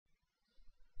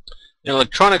An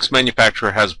electronics manufacturer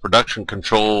has a production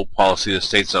control policy that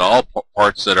states that all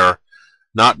parts that are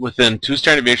not within 2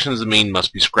 standard deviations of the mean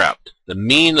must be scrapped. The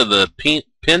mean of the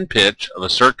pin pitch of a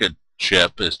circuit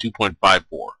chip is 2.54.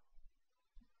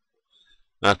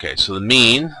 Okay, so the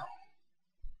mean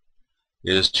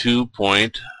is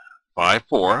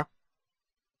 2.54,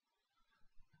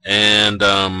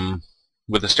 and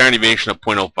with a standard deviation of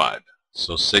 0.05.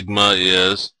 So sigma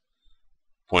is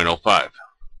 0.05.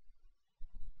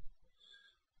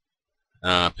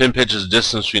 Pin pitch is the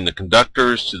distance between the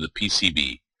conductors to the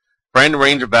PCB. Find a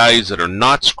range of values that are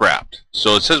not scrapped.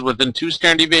 So it says within 2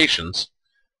 standard deviations.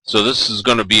 So this is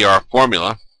going to be our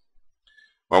formula,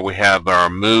 where we have our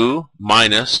mu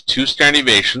minus 2 standard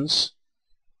deviations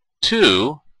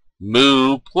to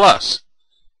mu plus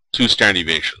 2 standard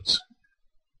deviations.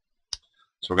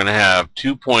 So we're going to have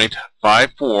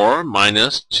 2.54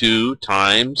 minus 2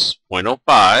 times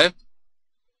 0.05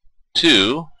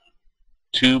 to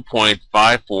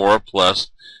 2.54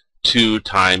 plus 2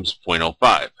 times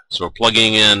 0.05. So we're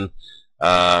plugging in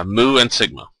mu and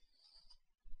sigma.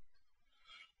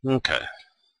 Okay.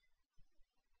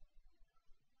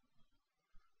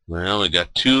 Well, we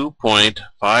got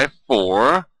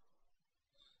 2.54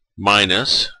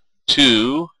 minus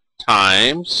 2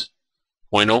 times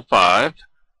 0.05.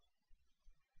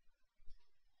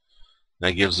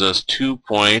 That gives us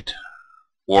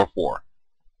 2.44.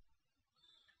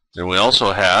 Then we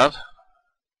also have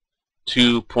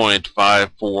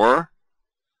 2.54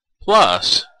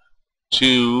 plus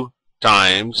 2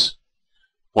 times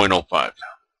 0.05.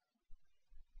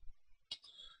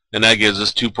 And that gives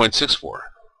us 2.64.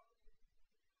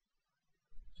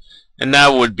 And that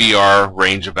would be our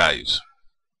range of values.